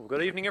Well,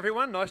 good evening,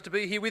 everyone. Nice to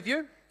be here with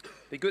you.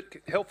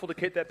 Helpful to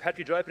keep that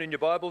passage open in your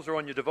Bibles or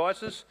on your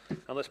devices,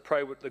 and let's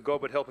pray that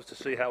God would help us to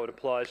see how it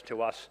applies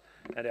to us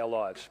and our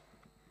lives.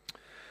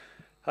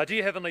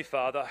 Dear Heavenly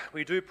Father,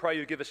 we do pray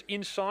you give us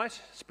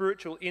insight,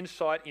 spiritual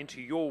insight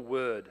into your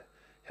word.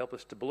 Help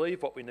us to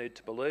believe what we need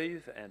to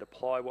believe and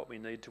apply what we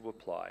need to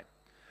apply.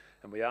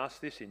 And we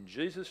ask this in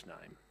Jesus'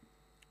 name.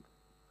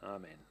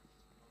 Amen.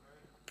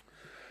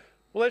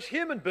 Well, as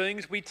human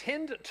beings, we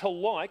tend to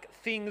like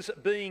things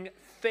being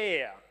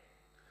fair.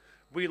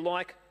 We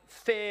like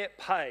fair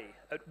pay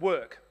at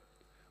work.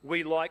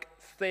 We like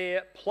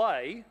fair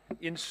play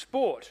in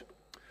sport.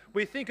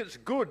 We think it's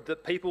good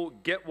that people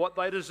get what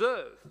they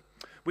deserve.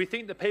 We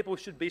think that people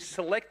should be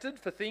selected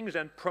for things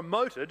and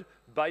promoted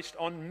based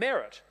on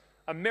merit.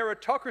 A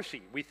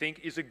meritocracy, we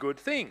think, is a good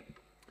thing.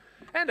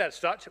 And as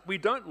such, we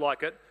don't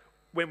like it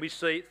when we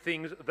see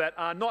things that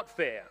are not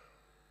fair.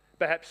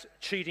 Perhaps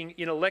cheating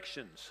in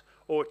elections,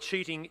 or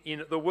cheating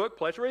in the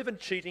workplace, or even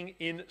cheating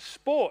in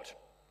sport.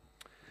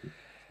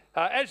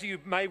 As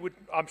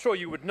I'm sure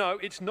you would know,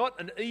 it's not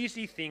an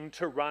easy thing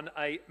to run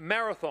a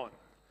marathon.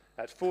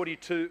 That's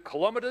 42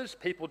 kilometres.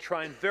 People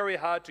train very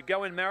hard to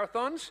go in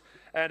marathons,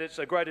 and it's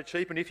a great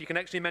achievement if you can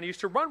actually manage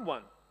to run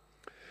one.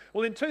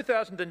 Well, in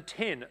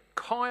 2010,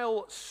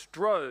 Kyle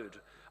Strode,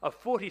 a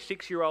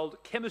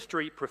 46-year-old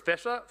chemistry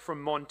professor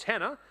from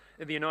Montana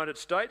in the United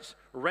States,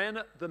 ran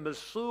the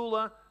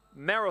Missoula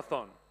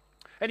Marathon.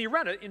 And he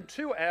ran it in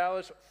 2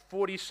 hours,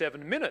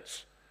 47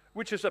 minutes,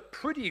 which is a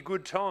pretty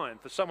good time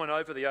for someone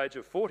over the age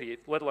of 40,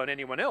 let alone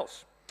anyone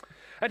else.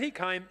 And he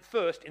came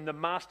first in the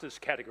Masters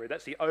category.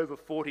 That's the over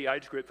 40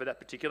 age group for that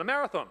particular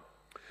marathon.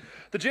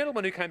 The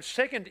gentleman who came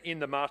second in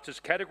the Masters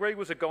category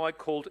was a guy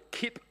called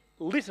Kip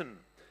Litton.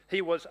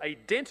 He was a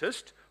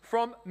dentist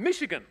from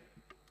Michigan.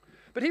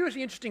 But here was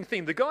the interesting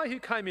thing. The guy who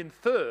came in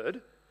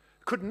third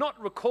could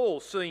not recall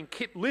seeing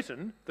Kip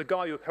Litton, the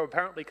guy who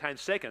apparently came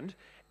second,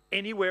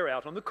 anywhere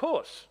out on the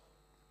course.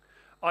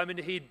 I mean,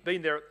 he'd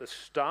been there at the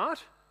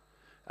start.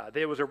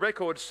 There was a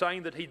record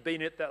saying that he'd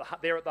been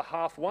there at the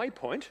halfway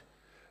point,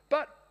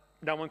 but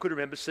no one could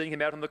remember seeing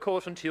him out on the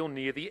course until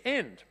near the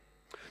end.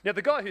 Now,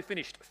 the guy who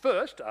finished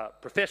first,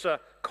 Professor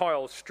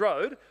Kyle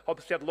Strode,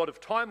 obviously had a lot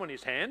of time on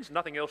his hands,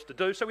 nothing else to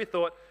do, so he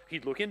thought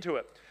he'd look into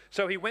it.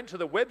 So he went to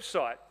the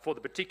website for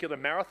the particular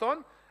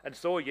marathon and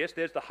saw, yes,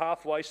 there's the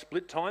halfway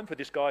split time for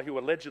this guy who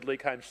allegedly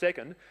came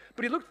second,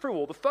 but he looked through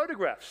all the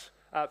photographs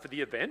for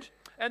the event,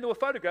 and there were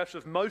photographs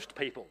of most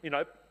people,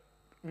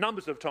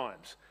 numbers of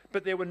times,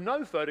 but there were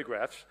no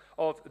photographs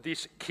of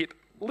this Kip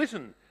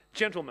Litton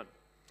gentleman.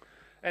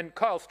 And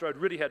Kyle Strode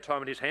really had time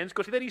on his hands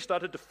because then he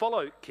started to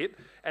follow Kip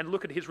and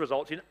look at his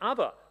results in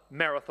other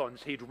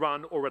marathons he'd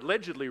run or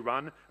allegedly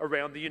run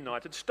around the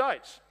United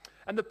States.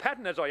 And the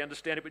pattern, as I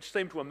understand it, which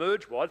seemed to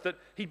emerge, was that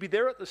he'd be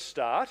there at the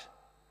start,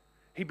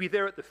 he'd be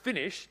there at the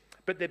finish,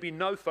 but there'd be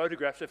no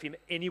photographs of him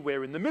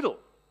anywhere in the middle.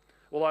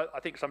 Well, I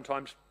think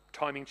sometimes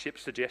timing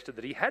chips suggested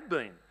that he had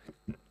been,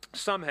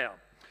 somehow.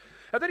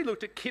 And then he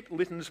looked at Kip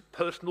Litton's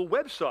personal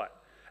website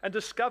and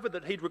discovered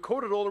that he'd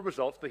recorded all the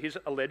results for his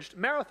alleged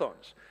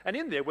marathons. And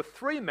in there were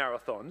 3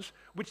 marathons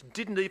which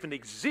didn't even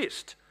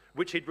exist,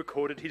 which he'd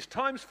recorded his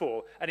times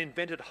for and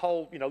invented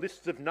whole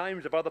lists of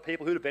names of other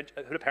people who'd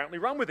apparently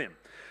run with him.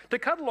 To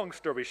cut a long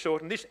story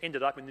short, and this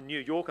ended up in the New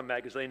Yorker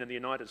magazine in the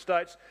United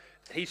States,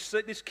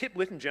 this Kip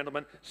Litton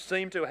gentleman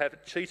seemed to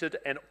have cheated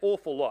an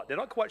awful lot. They're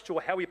not quite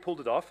sure how he pulled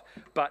it off,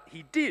 but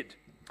he did.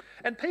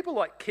 And people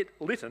like Kip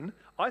Litton,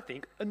 I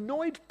think,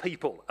 annoyed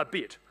people a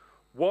bit.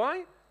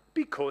 Why?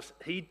 Because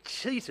he'd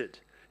cheated.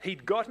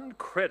 He'd gotten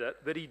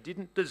credit that he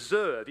didn't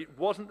deserve. It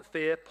wasn't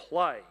fair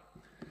play.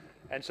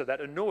 And so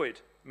that annoyed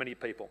many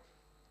people.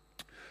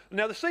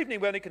 Now, this evening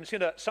we're going to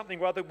consider something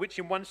rather which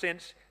in one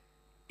sense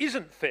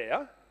isn't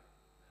fair,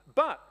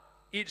 but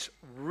it's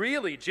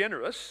really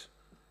generous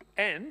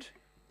and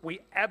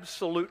we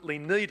absolutely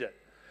need it.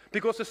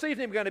 Because this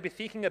evening we're going to be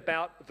thinking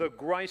about the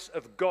grace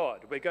of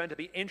God. We're going to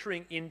be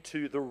entering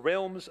into the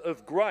realms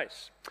of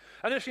grace.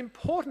 And it's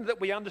important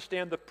that we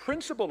understand the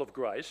principle of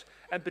grace,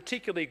 and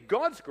particularly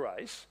God's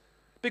grace,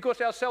 because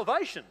our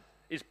salvation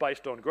is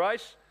based on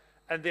grace,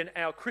 and then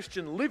our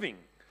Christian living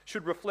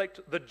should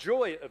reflect the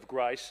joy of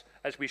grace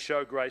as we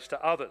show grace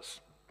to others.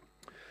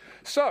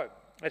 So,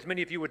 as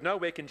many of you would know,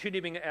 we're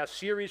continuing our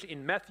series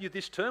in Matthew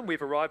this term.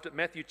 We've arrived at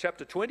Matthew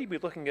chapter 20. We're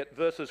looking at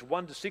verses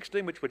 1 to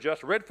 16, which were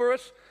just read for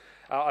us.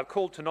 I've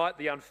called tonight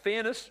the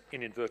unfairness,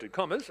 in inverted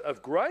commas,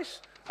 of grace.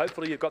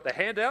 Hopefully you've got the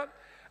handout.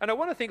 And I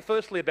want to think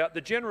firstly about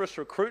the generous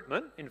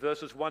recruitment in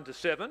verses 1 to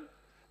 7,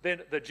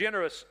 then the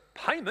generous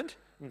payment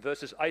in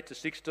verses 8 to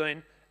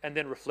 16, and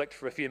then reflect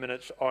for a few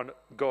minutes on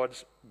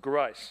God's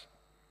grace.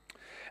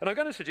 And I'm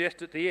going to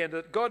suggest at the end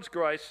that God's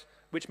grace,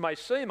 which may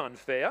seem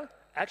unfair,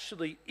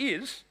 actually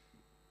is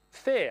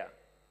fair,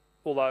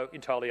 although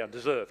entirely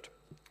undeserved.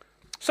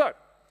 So,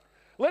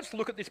 let's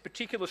look at this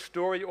particular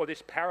story or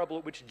this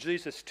parable which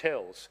Jesus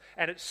tells.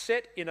 And it's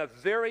set in a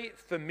very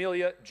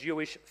familiar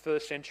Jewish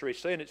first century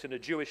scene. It's in a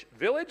Jewish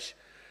village.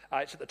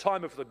 It's at the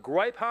time of the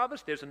grape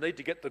harvest. There's a need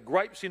to get the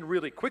grapes in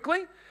really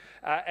quickly.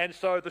 And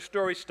so the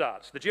story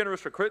starts. The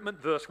generous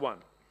recruitment, verse 1.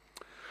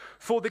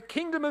 For the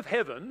kingdom of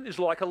heaven is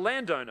like a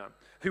landowner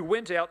who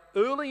went out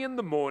early in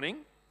the morning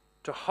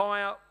to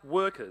hire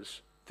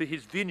workers for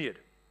his vineyard.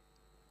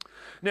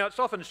 Now, it's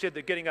often said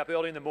that getting up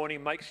early in the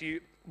morning makes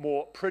you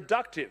more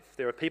productive.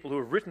 There are people who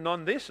have written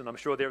on this, and I'm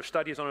sure there are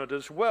studies on it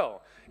as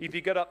well. If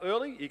you get up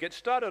early, you get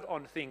started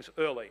on things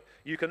early.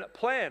 You can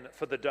plan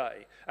for the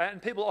day.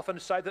 And people often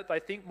say that they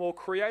think more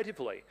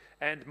creatively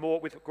and more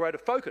with greater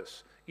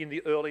focus in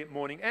the early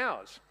morning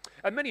hours.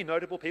 And many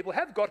notable people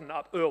have gotten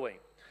up early.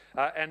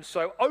 And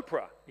so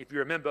Oprah, if you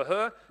remember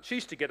her, she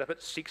used to get up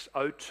at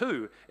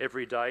 6:02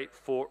 every day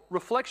for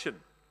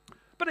reflection.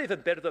 But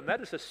even better than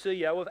that is the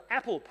CEO of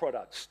Apple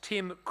products,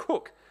 Tim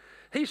Cook.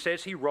 He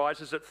says he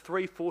rises at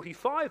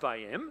 3:45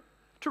 a.m.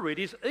 to read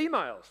his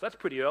emails. That's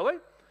pretty early.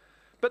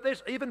 But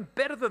there's even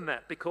better than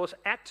that, because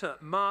actor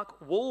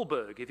Mark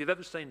Wahlberg, if you've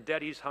ever seen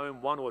Daddy's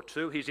Home 1 or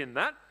 2, he's in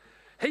that.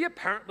 He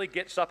apparently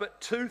gets up at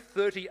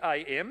 2:30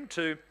 a.m.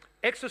 to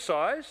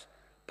exercise,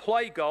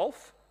 play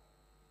golf,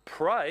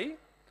 pray,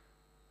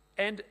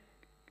 and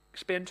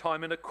spend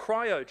time in a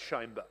cryo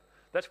chamber.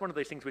 That's one of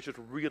these things which is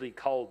really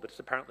cold, but it's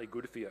apparently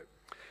good for you.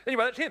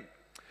 Anyway, that's him.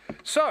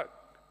 So,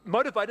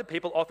 motivated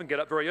people often get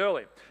up very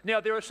early. Now,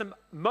 there are some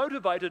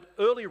motivated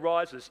early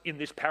risers in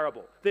this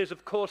parable. There's,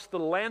 of course, the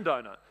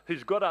landowner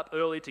who's got up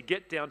early to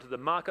get down to the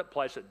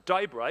marketplace at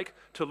daybreak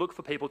to look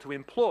for people to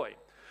employ.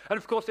 And,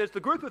 of course, there's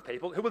the group of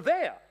people who are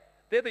there.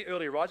 They're the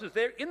early risers.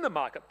 They're in the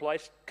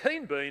marketplace,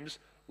 keen beans,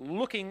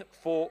 looking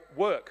for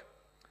work.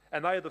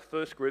 And they are the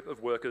first group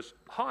of workers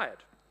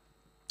hired.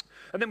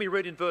 And then we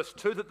read in verse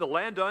 2 that the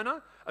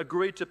landowner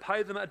agreed to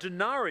pay them a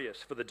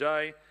denarius for the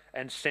day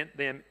and sent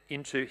them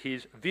into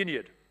his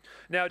vineyard.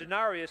 Now, a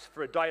denarius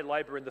for a day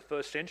labour in the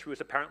first century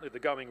was apparently the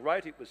going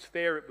rate. It was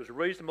fair, it was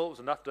reasonable, it was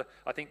enough to,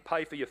 I think,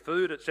 pay for your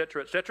food,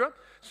 etc., etc.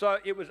 So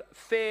it was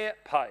fair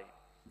pay.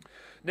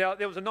 Now,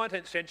 there was a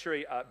 19th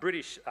century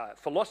British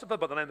philosopher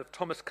by the name of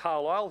Thomas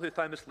Carlyle who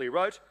famously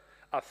wrote,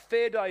 "A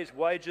fair day's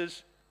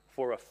wages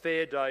for a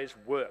fair day's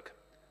work."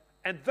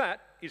 And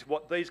that is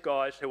what these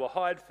guys who were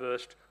hired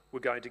first were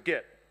going to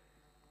get.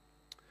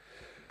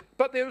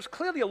 But there was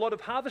clearly a lot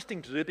of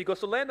harvesting to do, because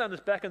the landowner's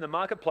back in the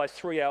marketplace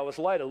 3 hours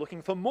later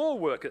looking for more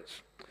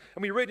workers.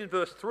 And we read in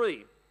verse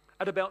 3,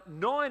 at about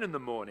 9 in the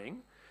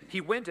morning,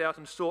 he went out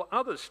and saw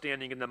others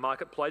standing in the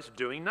marketplace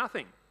doing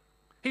nothing.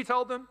 He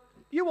told them,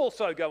 "You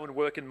also go and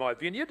work in my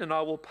vineyard, and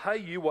I will pay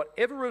you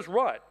whatever is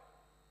right."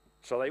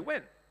 So they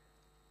went.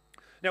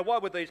 Now, why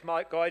were these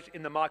guys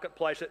in the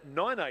marketplace at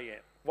 9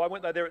 a.m? Why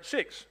weren't they there at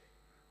 6?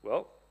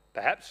 Well,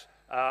 perhaps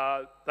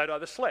they'd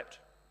overslept.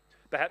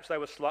 Perhaps they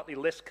were slightly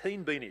less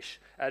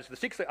keen-beanish as the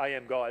 6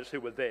 a.m. guys who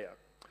were there.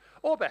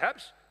 Or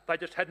perhaps they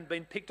just hadn't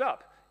been picked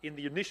up in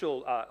the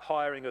initial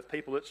hiring of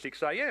people at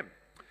 6 a.m.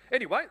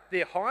 Anyway,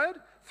 they're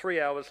hired 3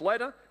 hours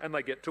later and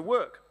they get to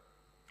work.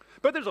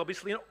 But there's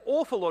obviously an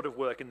awful lot of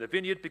work in the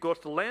vineyard, because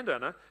the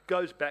landowner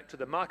goes back to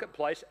the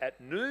marketplace at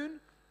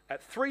noon,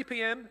 at 3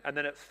 p.m, and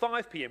then at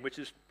 5 p.m, which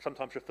is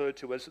sometimes referred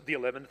to as the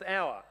 11th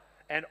hour,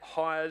 and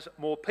hires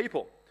more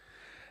people.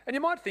 And you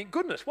might think,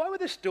 goodness, why were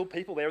there still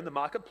people there in the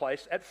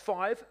marketplace at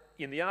 5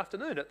 in the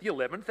afternoon, at the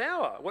 11th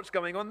hour? What's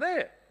going on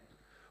there?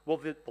 Well,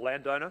 the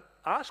landowner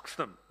asks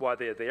them why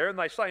they're there, and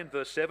they say in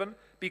verse 7,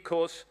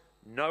 "Because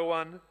no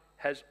one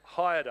has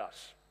hired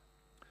us."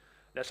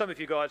 Now, some of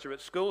you guys are at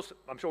school.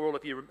 I'm sure all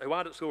of you who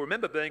aren't at school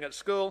remember being at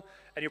school,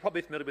 and you're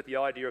probably familiar with the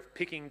idea of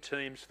picking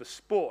teams for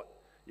sport.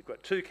 You've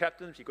got two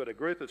captains, you've got a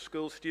group of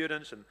school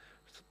students, and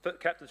the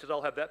captain says,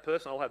 "I'll have that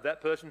person, I'll have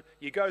that person."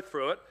 You go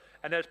through it,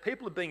 and as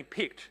people are being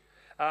picked,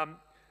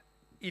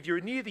 if you're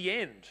near the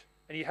end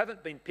and you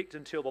haven't been picked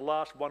until the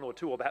last one or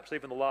two, or perhaps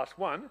even the last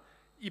one,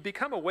 you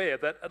become aware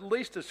that at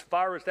least as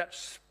far as that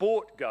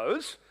sport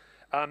goes,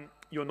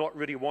 you're not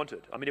really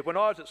wanted. I mean, when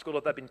I was at school,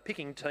 if they'd been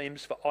picking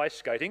teams for ice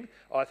skating,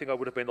 I think I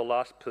would have been the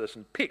last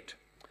person picked.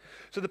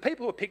 So the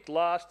people who were picked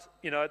last,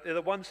 they're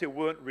the ones who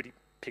weren't really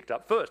picked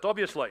up first,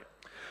 obviously.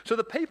 So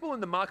the people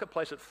in the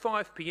marketplace at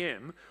 5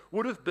 p.m.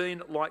 would have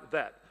been like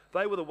that.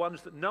 They were the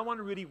ones that no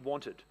one really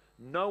wanted.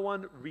 No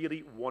one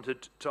really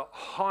wanted to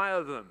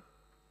hire them.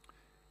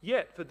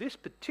 Yet, for this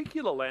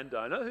particular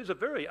landowner, who's a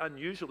very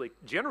unusually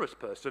generous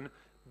person,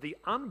 the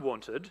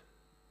unwanted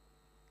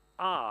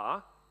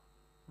are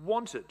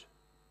wanted.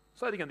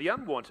 Say it again, the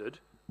unwanted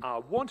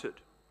are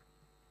wanted.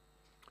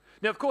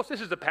 Now, of course,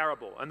 this is a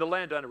parable, and the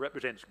landowner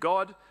represents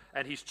God,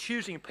 and he's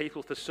choosing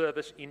people for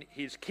service in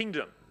his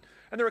kingdom.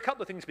 And there are a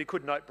couple of things we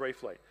could note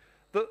briefly.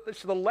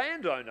 It's the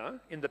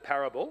landowner in the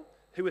parable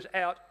who is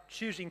out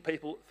choosing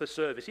people for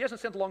service. He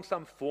hasn't sent along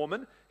some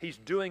foreman, he's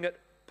doing it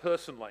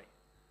personally.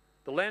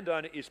 The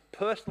landowner is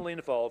personally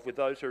involved with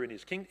those who are in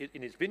his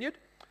vineyard,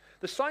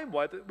 the same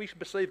way that we should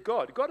perceive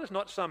God. God is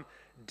not some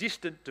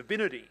distant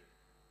divinity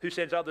who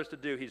sends others to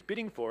do his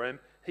bidding for him.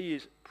 He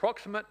is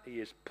proximate, he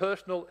is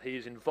personal, he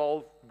is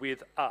involved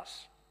with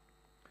us.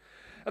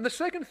 And the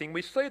second thing,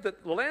 we see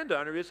that the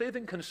landowner is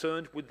even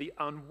concerned with the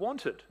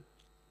unwanted.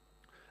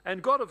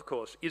 And God, of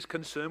course, is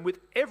concerned with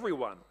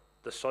everyone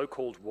the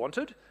so-called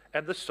wanted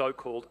and the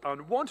so-called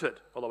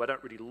unwanted, although I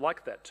don't really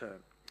like that term.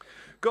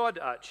 God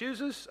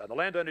chooses, and the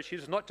landowner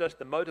chooses not just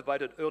the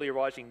motivated, early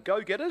rising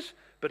go-getters,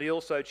 but he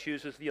also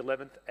chooses the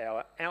 11th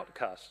hour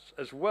outcasts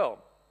as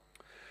well.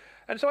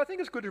 And so I think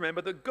it's good to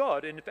remember that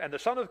God and the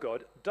Son of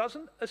God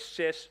doesn't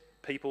assess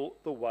people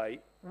the way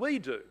we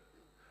do.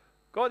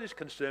 God is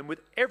concerned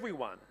with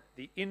everyone,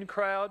 the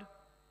in-crowd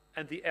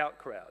and the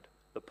out-crowd,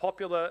 the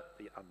popular,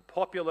 the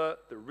unpopular,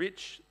 the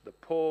rich, the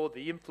poor,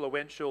 the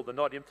influential, the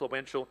not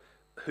influential,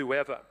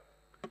 whoever.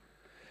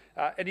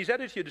 And his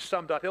attitude is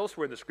summed up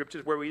elsewhere in the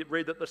scriptures where we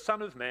read that the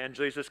Son of Man,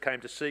 Jesus, came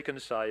to seek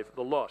and save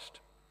the lost.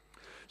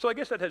 So I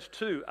guess that has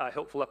two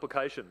helpful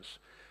applications.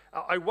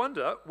 I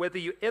wonder whether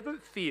you ever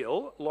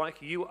feel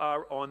like you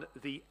are on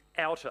the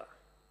outer,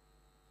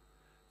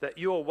 that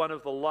you're one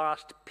of the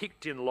last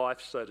picked in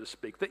life, so to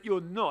speak, that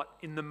you're not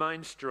in the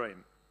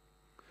mainstream.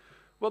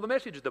 Well, the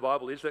message of the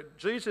Bible is that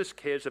Jesus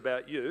cares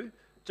about you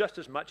just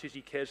as much as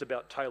he cares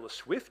about Taylor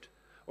Swift,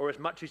 or as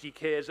much as he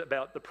cares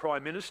about the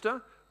Prime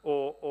Minister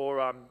or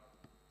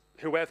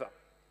whoever.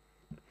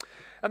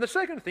 And the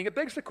second thing, it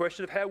begs the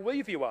question of how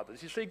we view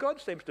others. You see, God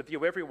seems to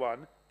view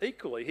everyone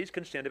equally. He's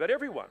concerned about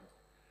everyone.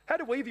 How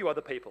do we view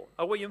other people?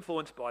 Are we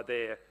influenced by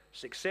their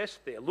success,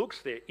 their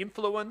looks, their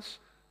influence,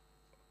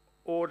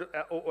 or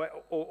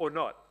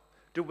not?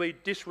 Do we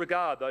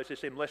disregard those who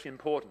seem less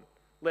important,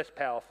 less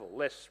powerful,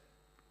 less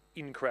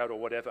in crowd or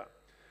whatever?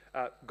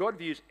 God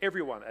views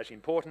everyone as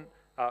important.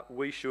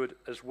 We should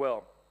as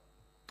well.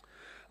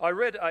 I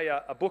read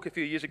a book a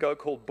few years ago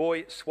called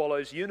Boy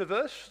Swallows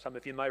Universe. Some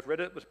of you may have read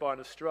it. It was by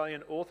an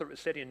Australian author. It was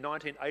set in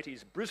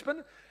 1980s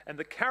Brisbane, and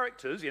the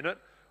characters in it,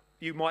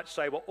 you might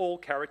say, were all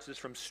characters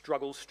from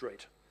Struggle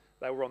Street.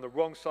 They were on the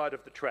wrong side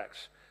of the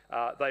tracks.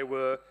 They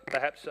were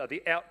perhaps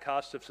the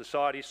outcasts of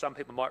society. Some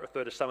people might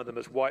refer to some of them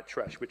as white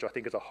trash, which I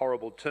think is a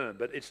horrible term,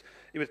 but it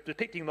was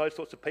depicting those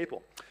sorts of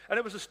people. And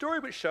it was a story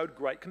which showed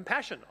great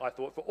compassion, I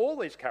thought, for all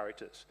these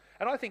characters.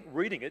 And I think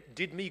reading it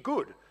did me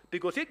good,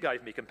 because it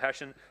gave me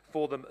compassion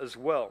for them as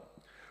well.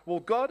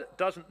 Well, God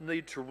doesn't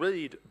need to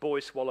read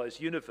Boy Swallows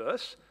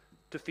Universe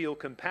to feel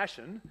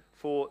compassion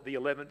for the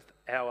 11th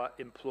hour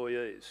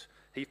employees.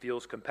 He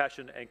feels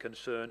compassion and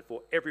concern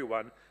for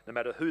everyone, no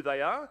matter who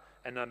they are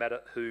and no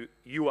matter who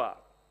you are.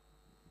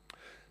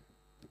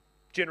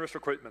 Generous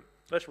recruitment.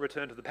 Let's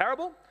return to the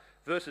parable.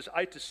 Verses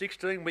 8 to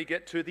 16, we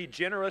get to the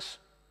generous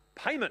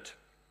payment.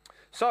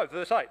 So,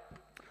 verse 8.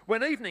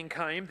 When evening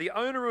came, the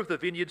owner of the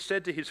vineyard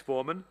said to his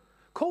foreman,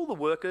 "Call the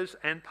workers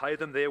and pay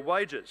them their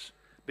wages,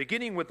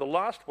 beginning with the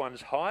last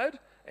ones hired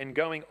and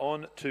going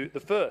on to the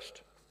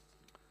first."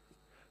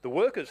 The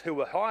workers who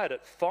were hired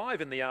at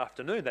 5 in the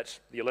afternoon, that's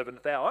the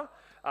 11th hour,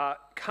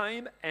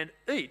 came and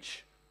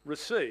each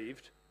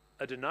received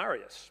a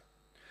denarius.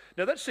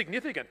 Now that's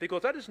significant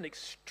because that is an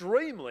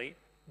extremely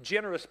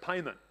generous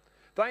payment.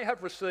 They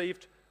have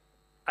received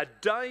a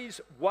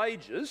day's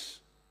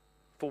wages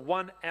for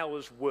 1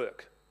 hour's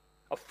work.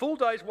 A full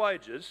day's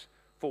wages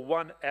for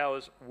 1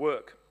 hour's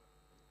work.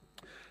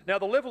 Now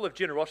the level of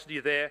generosity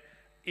there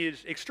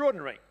is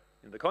extraordinary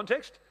in the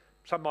context.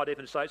 Some might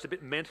even say it's a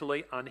bit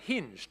mentally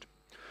unhinged.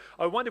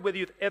 I wonder whether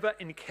you've ever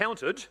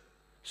encountered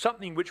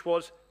something which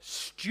was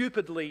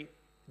stupidly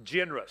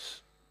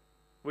generous,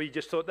 where you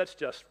just thought, that's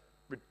just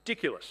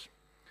ridiculous.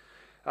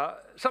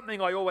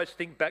 Something I always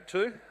think back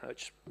to,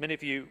 which many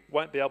of you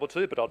won't be able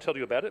to, but I'll tell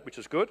you about it, which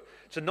is good.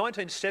 It's a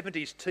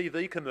 1970s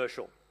TV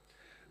commercial.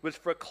 It was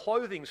for a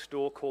clothing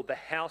store called the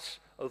House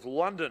of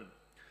London.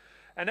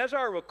 And as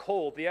I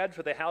recall, the ad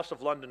for the House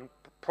of London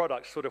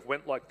products sort of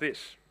went like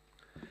this.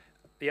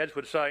 The ads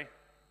would say,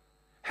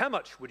 "How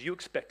much would you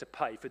expect to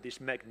pay for this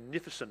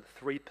magnificent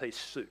three-piece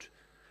suit?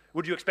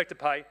 Would you expect to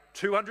pay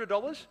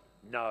 $200?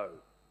 No.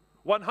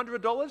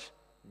 $100?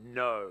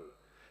 No.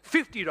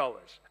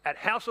 $50 at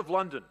House of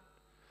London.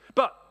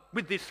 But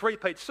with this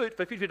three-piece suit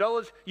for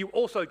 $50, you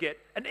also get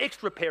an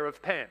extra pair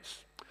of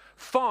pants,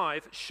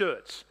 5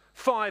 shirts,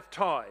 5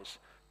 ties,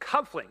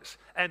 cufflinks,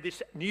 and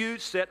this new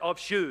set of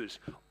shoes,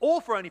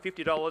 all for only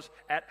 $50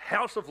 at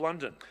House of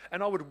London."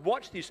 And I would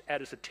watch this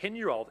ad as a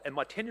 10-year-old, and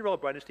my 10-year-old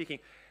brain is thinking,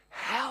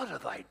 how do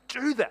they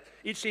do that?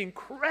 It's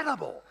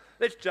incredible.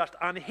 It's just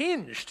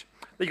unhinged.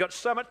 You got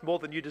so much more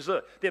than you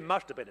deserve. There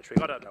must have been a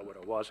trick. I don't know what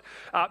it was.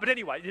 But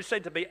anyway, it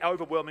seemed to be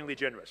overwhelmingly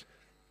generous.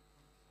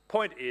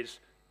 Point is,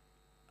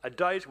 a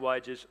day's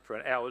wages for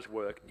an hour's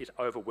work is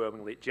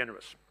overwhelmingly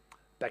generous.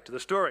 Back to the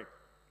story.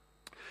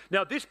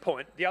 Now, at this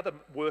point, the other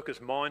workers'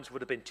 minds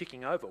would have been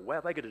ticking over.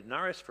 Wow, they get a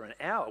denarius for an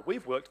hour.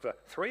 We've worked for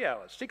 3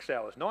 hours, 6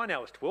 hours, 9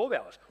 hours, 12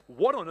 hours.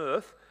 What on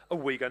earth are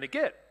we going to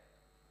get?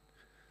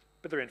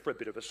 But they're in for a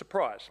bit of a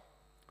surprise.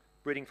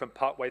 Reading from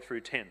partway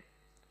through 10.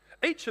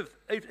 Each of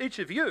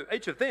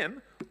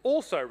them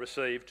also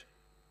received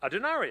a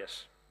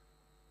denarius.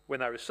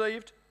 When they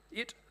received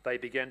it, they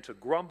began to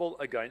grumble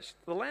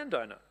against the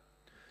landowner.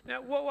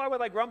 Now, why were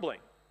they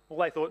grumbling? Well,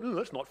 they thought,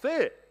 that's not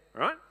fair,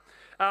 right?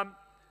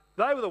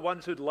 They were the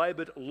ones who'd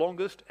laboured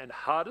longest and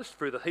hardest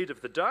through the heat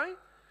of the day,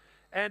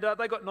 and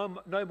they got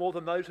no more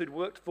than those who'd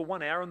worked for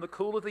 1 hour in the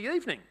cool of the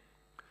evening.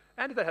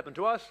 And if that happened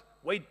to us,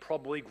 we'd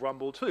probably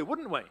grumble too,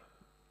 wouldn't we?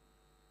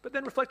 But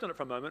then reflect on it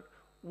for a moment.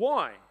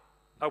 Why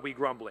are we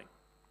grumbling?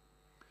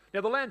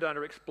 Now, the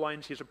landowner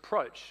explains his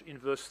approach in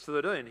verse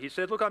 13. He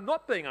said, look, I'm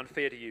not being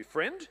unfair to you,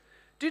 friend.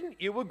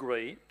 Didn't you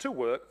agree to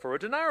work for a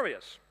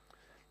denarius?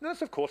 And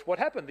that's, of course, what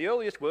happened. The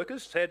earliest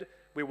workers said,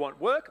 we want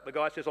work. The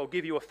guy says, I'll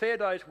give you a fair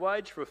day's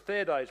wage for a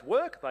fair day's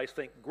work. They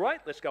think,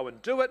 great, let's go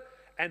and do it.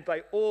 And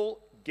they all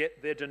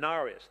get their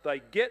denarius.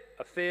 They get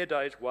a fair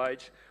day's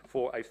wage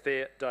for a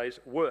fair day's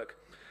work.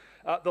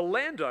 The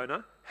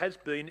landowner has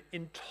been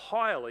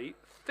entirely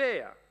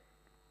fair.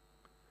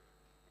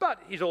 But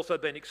he's also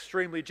been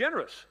extremely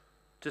generous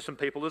to some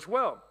people as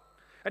well.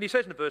 And he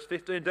says in verse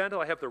 15, don't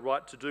I have the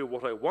right to do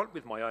what I want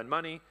with my own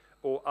money,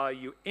 or are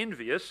you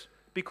envious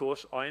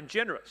because I am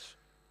generous?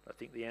 I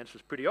think the answer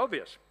is pretty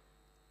obvious.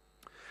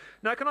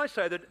 Now, can I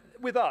say that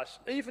with us,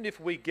 even if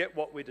we get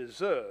what we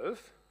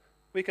deserve,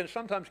 we can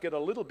sometimes get a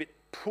little bit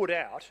put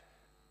out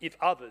if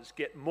others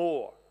get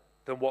more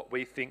than what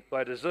we think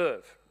they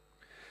deserve.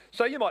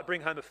 So you might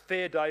bring home a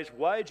fair day's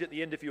wage at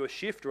the end of your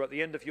shift or at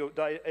the end of your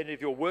day, end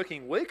of your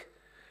working week,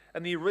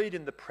 and you read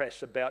in the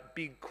press about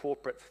big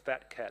corporate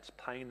fat cats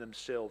paying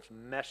themselves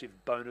massive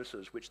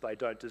bonuses which they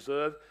don't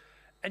deserve,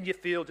 and you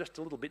feel just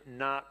a little bit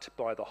narked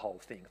by the whole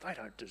thing. They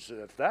don't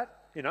deserve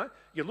that, you know.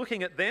 You're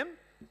looking at them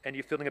and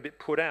you're feeling a bit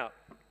put out.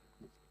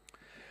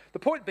 The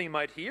point being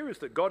made here is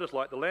that God is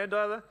like the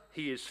landowner.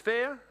 He is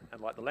fair, and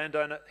like the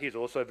landowner, he's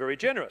also very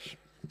generous.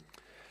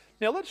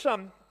 Now let's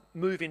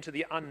move into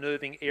the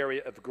unnerving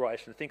area of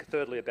grace and think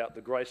thirdly about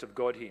the grace of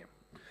God here.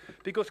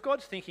 Because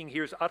God's thinking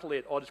here is utterly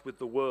at odds with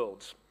the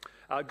world's.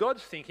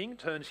 God's thinking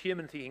turns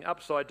human thinking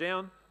upside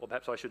down, or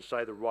perhaps I should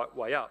say the right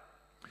way up.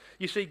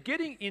 You see,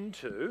 getting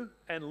into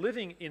and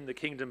living in the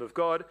kingdom of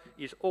God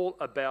is all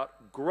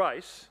about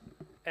grace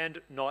and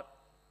not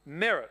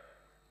merit.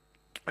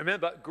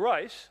 Remember,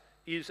 grace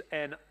is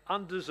an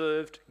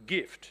undeserved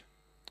gift,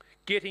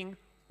 getting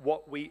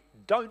what we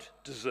don't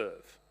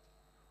deserve.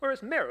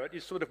 Whereas merit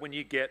is sort of when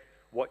you get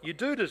what you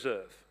do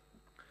deserve.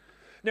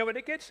 Now, when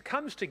it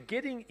comes to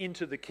getting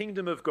into the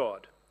kingdom of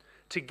God,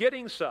 to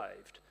getting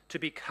saved, to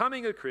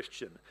becoming a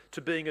Christian,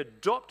 to being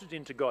adopted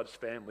into God's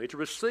family, to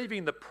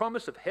receiving the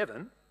promise of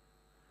heaven,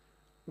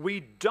 we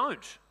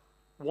don't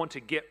want to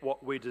get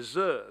what we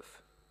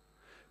deserve.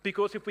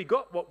 Because if we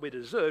got what we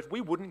deserve,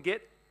 we wouldn't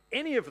get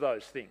any of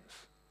those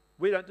things.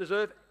 We don't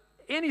deserve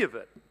any of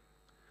it.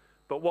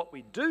 But what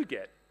we do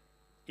get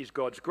is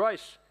God's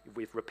grace. If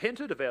we've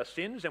repented of our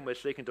sins and we're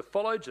seeking to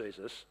follow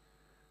Jesus,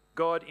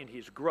 God in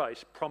his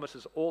grace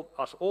promises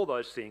us all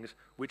those things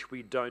which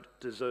we don't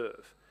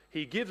deserve.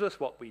 He gives us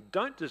what we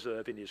don't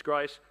deserve in his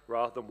grace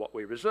rather than what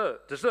we deserve.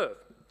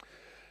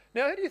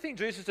 Now, who do you think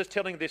Jesus is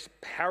telling this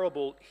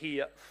parable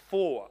here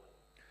for?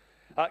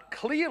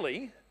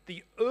 Clearly,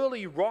 the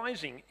early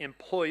rising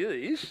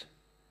employees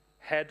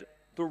had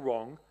the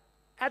wrong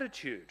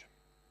attitude.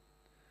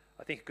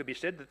 I think it could be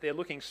said that they're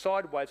looking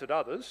sideways at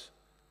others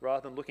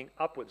rather than looking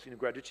upwards in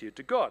gratitude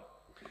to God.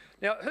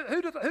 Now,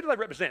 who do they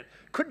represent?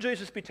 Could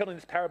Jesus be telling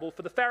this parable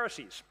for the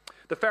Pharisees?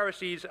 The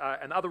Pharisees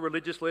and other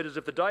religious leaders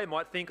of the day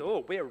might think,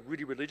 oh, we're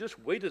really religious,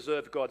 we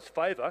deserve God's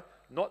favour,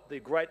 not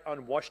the great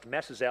unwashed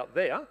masses out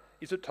there.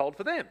 Is it told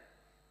for them?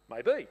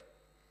 Maybe.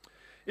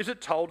 Is it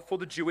told for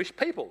the Jewish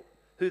people,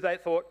 who they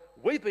thought,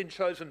 we've been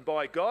chosen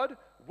by God,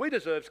 we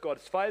deserve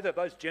God's favour,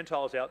 those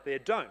Gentiles out there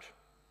don't?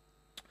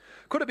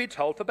 Could it be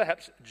told for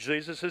perhaps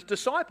Jesus'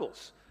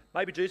 disciples?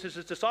 Maybe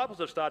Jesus' disciples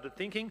have started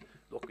thinking,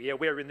 look, yeah,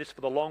 we're in this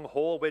for the long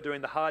haul, we're doing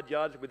the hard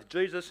yards with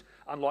Jesus,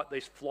 unlike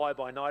these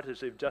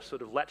fly-by-nighters who've just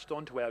sort of latched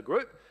onto our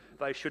group.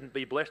 They shouldn't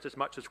be blessed as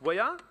much as we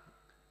are.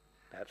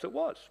 Perhaps it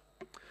was.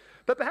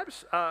 But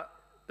perhaps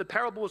the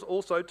parable was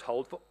also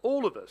told for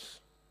all of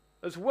us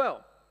as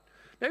well.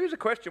 Now here's a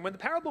question. When the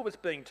parable was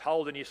being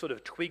told and you sort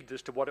of twigged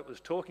as to what it was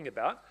talking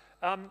about,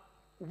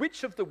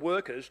 which of the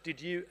workers did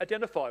you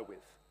identify with?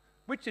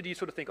 Which did you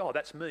sort of think, oh,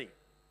 that's me?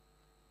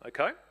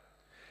 Okay.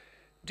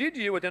 Did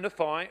you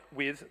identify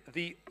with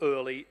the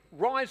early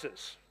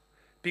risers?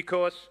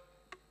 Because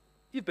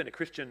you've been a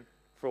Christian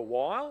for a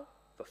while,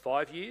 for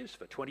 5 years,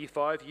 for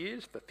 25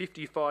 years, for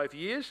 55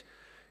 years.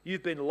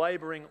 You've been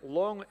labouring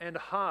long and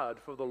hard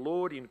for the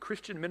Lord in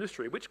Christian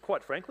ministry, which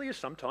quite frankly is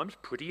sometimes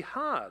pretty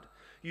hard.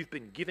 You've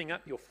been giving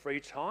up your free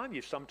time.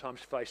 You've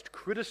sometimes faced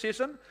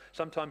criticism.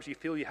 Sometimes you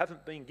feel you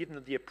haven't been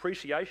given the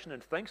appreciation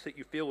and thanks that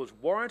you feel is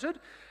warranted.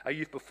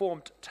 You've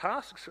performed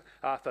tasks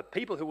for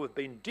people who have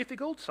been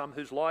difficult, some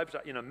whose lives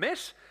are in a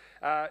mess.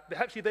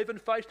 Perhaps you've even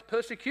faced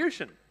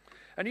persecution.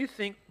 And you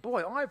think,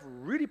 boy, I've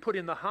really put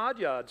in the hard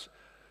yards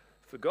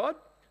for God.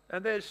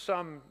 And there's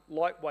some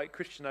lightweight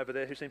Christian over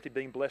there who seems to be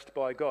being blessed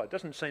by God.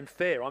 Doesn't seem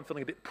fair. I'm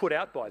feeling a bit put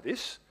out by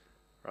this,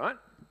 right?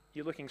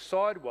 You're looking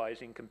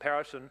sideways in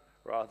comparison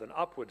rather than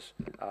upwards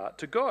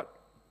to God.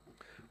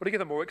 Well, to give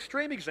a more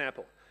extreme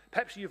example,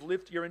 perhaps you've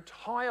lived your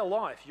entire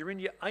life, you're in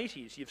your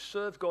 80s, you've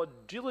served God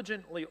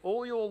diligently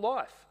all your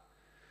life,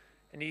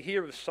 and you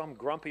hear of some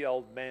grumpy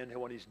old man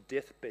who on his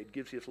deathbed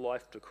gives his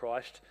life to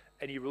Christ,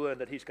 and you learn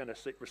that he's going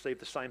to receive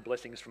the same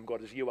blessings from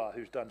God as you are,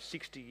 who's done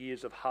 60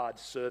 years of hard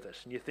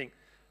service, and you think,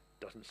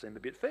 Doesn't seem a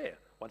bit fair.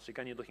 Once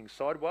again, you're looking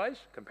sideways,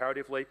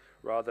 comparatively,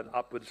 rather than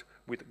upwards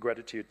with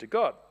gratitude to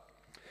God.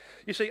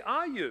 You see,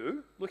 are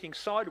you looking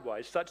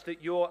sideways such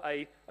that you're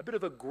a bit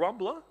of a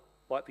grumbler,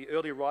 like the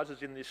early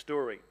risers in this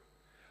story?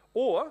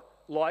 Or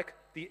like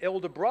the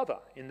elder brother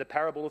in the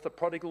parable of the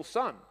prodigal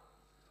son?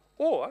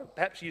 Or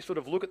perhaps you sort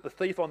of look at the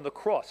thief on the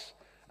cross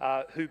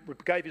who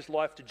gave his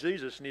life to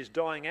Jesus in his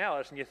dying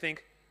hours and you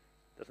think,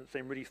 doesn't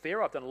seem really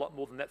fair, I've done a lot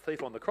more than that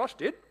thief on the cross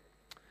did.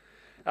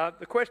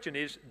 The question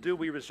is, do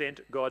we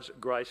resent God's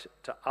grace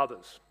to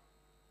others?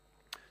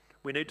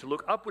 We need to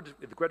look upwards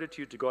with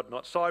gratitude to God,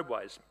 not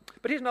sideways.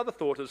 But here's another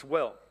thought as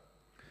well.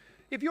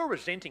 If you're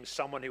resenting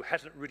someone who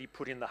hasn't really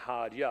put in the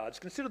hard yards,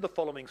 consider the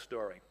following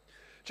story.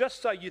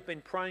 Just say you've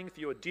been praying for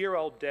your dear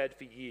old dad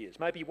for years.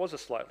 Maybe he was a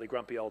slightly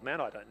grumpy old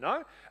man, I don't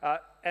know.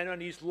 And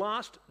on his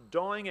last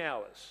dying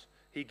hours,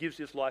 he gives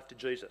his life to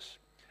Jesus.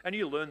 And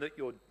you learn that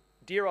your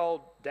dear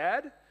old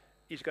dad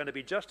is going to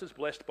be just as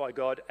blessed by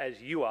God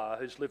as you are,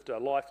 who's lived a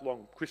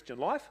lifelong Christian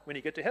life, when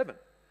you get to heaven.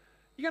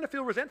 You're going to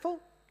feel resentful?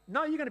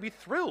 No, you're going to be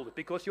thrilled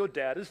because your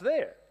dad is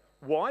there.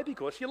 Why?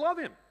 Because you love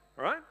him,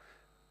 all right?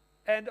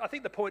 And I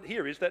think the point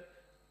here is that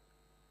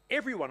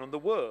everyone in the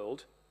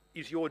world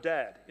is your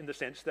dad, in the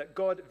sense that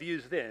God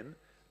views them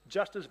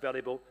just as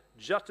valuable,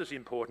 just as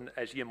important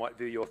as you might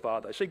view your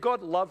father. See,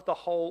 God loved the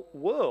whole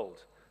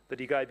world that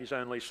he gave his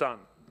only son.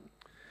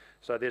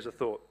 So there's a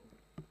thought.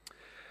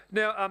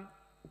 Now,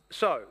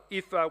 so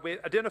if we're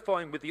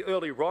identifying with the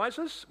early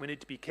risers, we need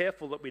to be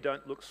careful that we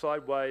don't look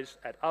sideways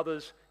at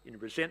others in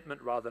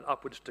resentment rather than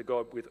upwards to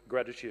God with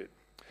gratitude.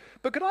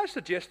 But could I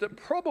suggest that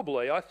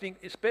probably I think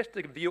it's best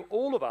to view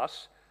all of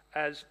us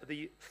as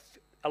the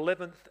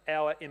 11th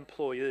hour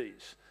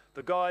employees,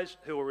 the guys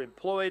who were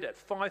employed at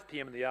 5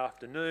 p.m. in the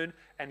afternoon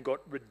and got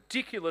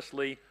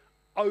ridiculously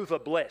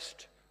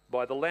overblessed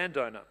by the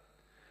landowner.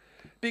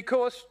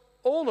 Because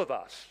all of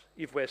us,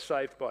 if we're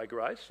saved by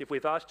grace, if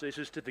we've asked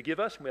Jesus to forgive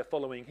us and we're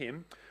following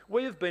him,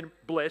 we have been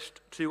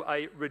blessed to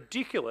a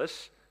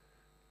ridiculous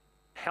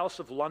House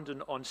of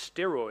London on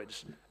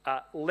steroids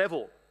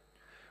level.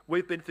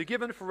 We've been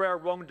forgiven for our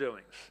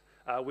wrongdoings.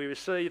 We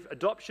receive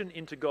adoption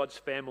into God's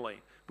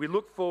family. We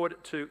look forward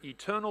to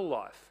eternal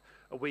life.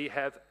 We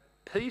have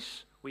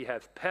peace, we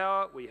have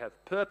power, we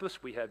have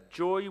purpose, we have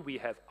joy, we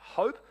have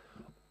hope.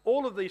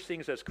 All of these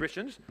things as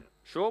Christians,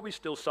 sure, we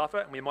still suffer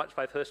and we might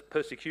face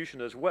persecution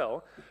as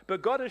well,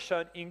 but God has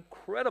shown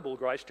incredible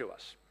grace to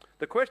us.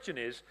 The question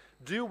is,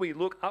 do we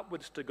look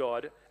upwards to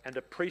God and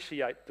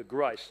appreciate the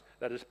grace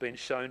that has been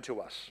shown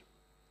to us?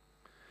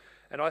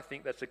 And I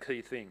think that's a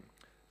key thing.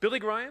 Billy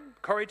Graham,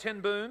 Corrie ten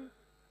Boom,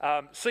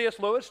 C.S.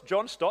 Lewis,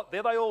 John Stott,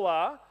 there they all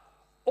are.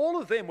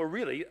 All of them were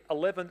really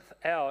 11th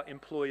hour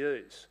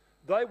employees.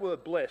 They were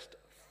blessed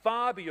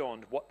far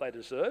beyond what they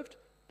deserved,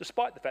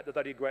 despite the fact that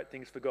they did great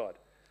things for God.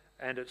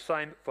 And it's the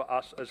same for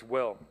us as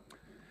well.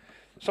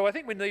 So I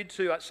think we need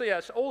to see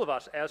all of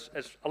us as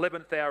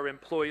 11th hour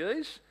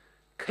employees,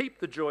 keep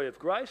the joy of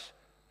grace,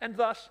 and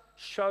thus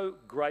show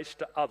grace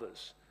to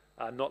others,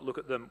 not look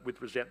at them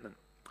with resentment.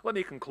 Let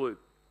me conclude.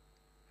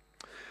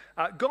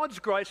 God's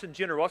grace and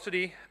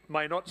generosity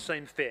may not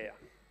seem fair,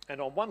 and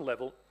on one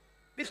level,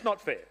 it's not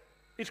fair.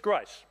 It's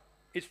grace.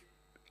 It's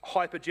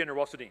hyper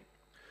generosity.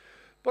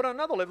 But on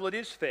another level, it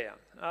is fair,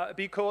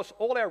 because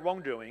all our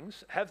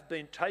wrongdoings have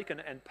been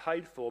taken and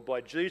paid for by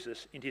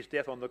Jesus in his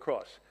death on the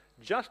cross.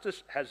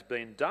 Justice has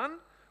been done,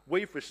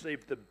 we've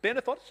received the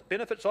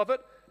benefits of it,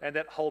 and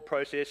that whole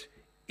process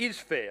is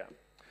fair.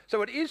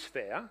 So it is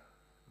fair,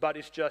 but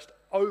it's just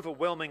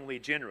overwhelmingly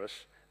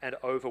generous and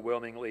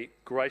overwhelmingly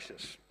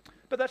gracious.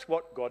 But that's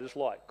what God is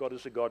like. God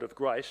is a God of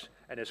grace,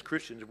 and as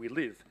Christians we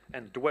live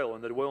and dwell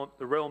in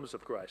the realms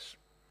of grace.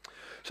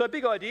 So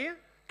big idea,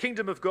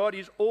 Kingdom of God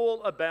is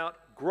all about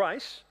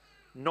grace,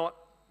 not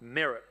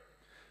merit.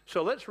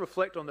 So let's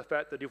reflect on the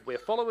fact that if we're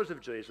followers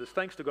of Jesus,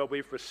 thanks to God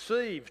we've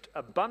received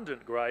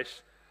abundant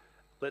grace.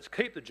 Let's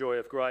keep the joy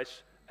of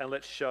grace and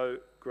let's show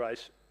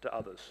grace to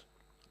others.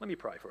 Let me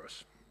pray for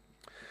us.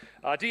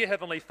 Dear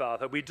Heavenly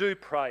Father, we do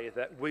pray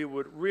that we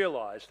would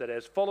realise that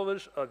as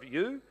followers of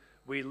you,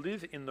 we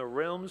live in the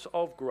realms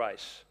of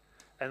grace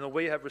and that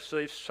we have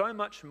received so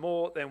much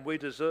more than we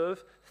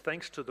deserve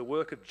thanks to the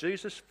work of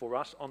Jesus for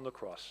us on the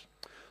cross.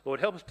 Lord,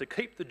 help us to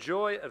keep the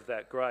joy of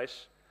that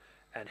grace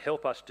and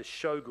help us to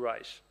show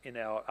grace in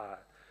our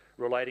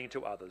relating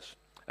to others.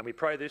 And we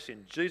pray this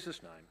in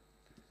Jesus' name.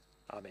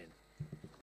 Amen.